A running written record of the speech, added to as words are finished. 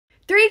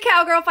3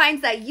 cowgirl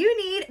finds that you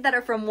need that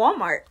are from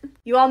Walmart.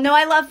 You all know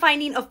I love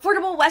finding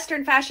affordable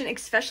Western fashion,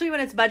 especially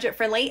when it's budget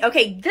friendly.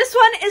 Okay, this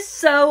one is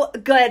so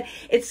good.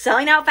 It's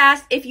selling out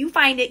fast. If you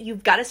find it,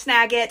 you've got to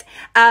snag it.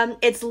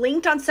 It's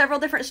linked on several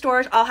different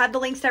stores. I'll have the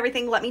links to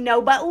everything. Let me know.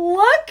 But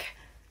look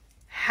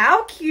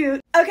how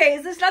cute. Okay,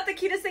 is this not the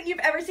cutest thing you've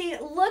ever seen?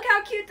 Look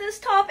how cute this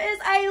top is.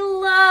 I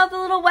love the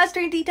little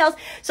Western details.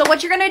 So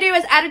what you're going to do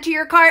is add it to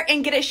your cart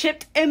and get it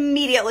shipped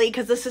immediately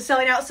because this is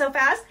selling out so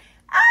fast.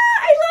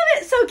 I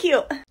love it. So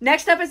cute.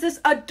 Next up is this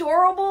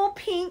adorable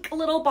pink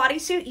little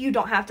bodysuit. You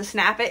don't have to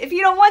snap it if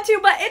you don't want to,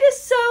 but it is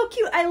so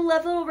cute. I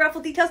love the little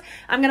ruffle details.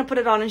 I'm going to put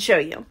it on and show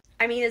you.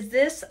 I mean, is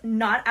this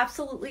not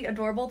absolutely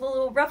adorable? The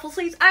little ruffle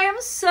sleeves. I am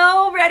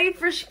so ready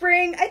for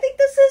spring. I think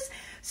this is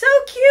so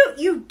cute.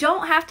 You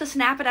don't have to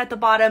snap it at the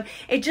bottom.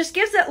 It just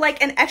gives it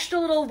like an extra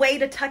little way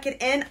to tuck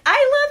it in.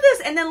 I love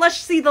this. And then let's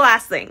see the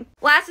last thing.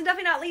 Last and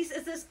definitely not least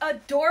is this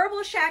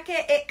adorable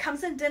jacket. It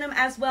comes in denim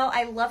as well.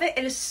 I love it.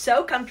 It is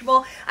so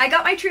comfortable. I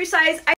got my true size.